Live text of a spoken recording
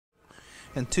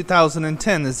In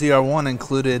 2010, the ZR1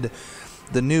 included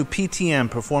the new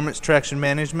PTM, Performance Traction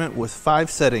Management, with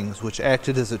 5 settings, which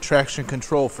acted as a traction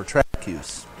control for track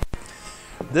use.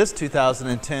 This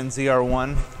 2010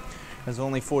 ZR1 has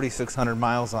only 4,600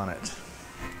 miles on it.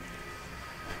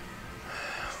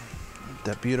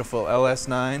 That beautiful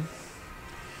LS9,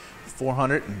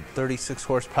 436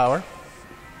 horsepower.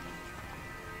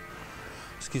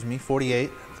 Excuse me,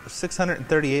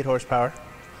 638 horsepower.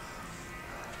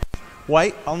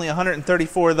 White, only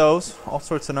 134 of those. All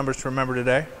sorts of numbers to remember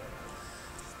today.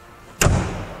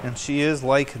 And she is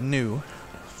like new,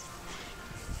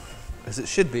 as it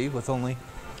should be, with only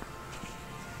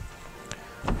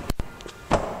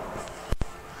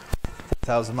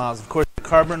 4,000 miles. Of course, the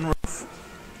carbon roof.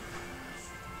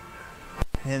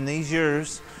 In these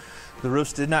years, the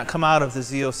roofs did not come out of the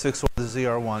Z06 or the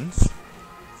ZR1s.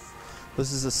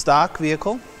 This is a stock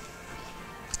vehicle,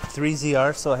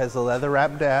 3ZR, so it has a leather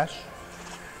wrapped dash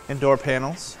and door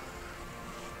panels.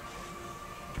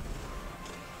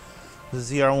 The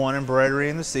ZR1 embroidery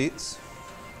in the seats.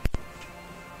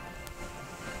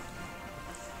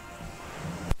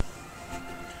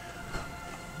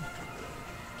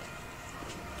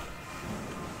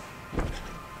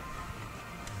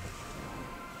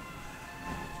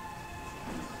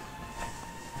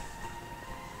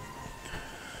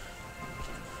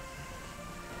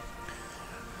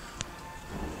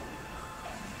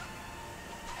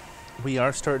 We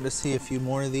are starting to see a few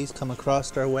more of these come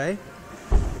across our way.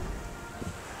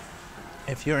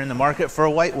 If you're in the market for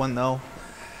a white one, though,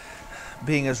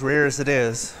 being as rare as it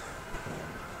is,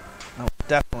 I'll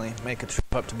definitely make a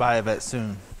trip up to buy a vet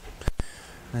soon.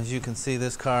 As you can see,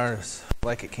 this car is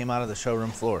like it came out of the showroom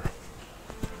floor.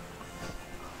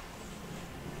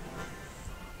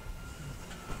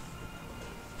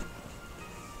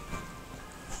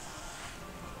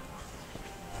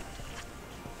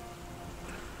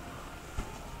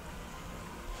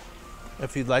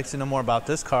 If you'd like to know more about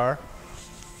this car,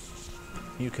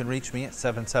 you can reach me at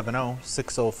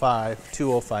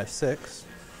 770-605-2056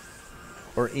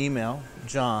 or email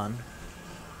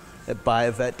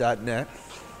john@buyavet.net.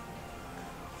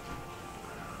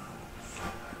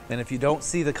 And if you don't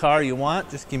see the car you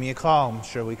want, just give me a call. I'm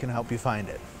sure we can help you find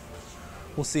it.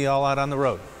 We'll see you all out on the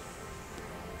road.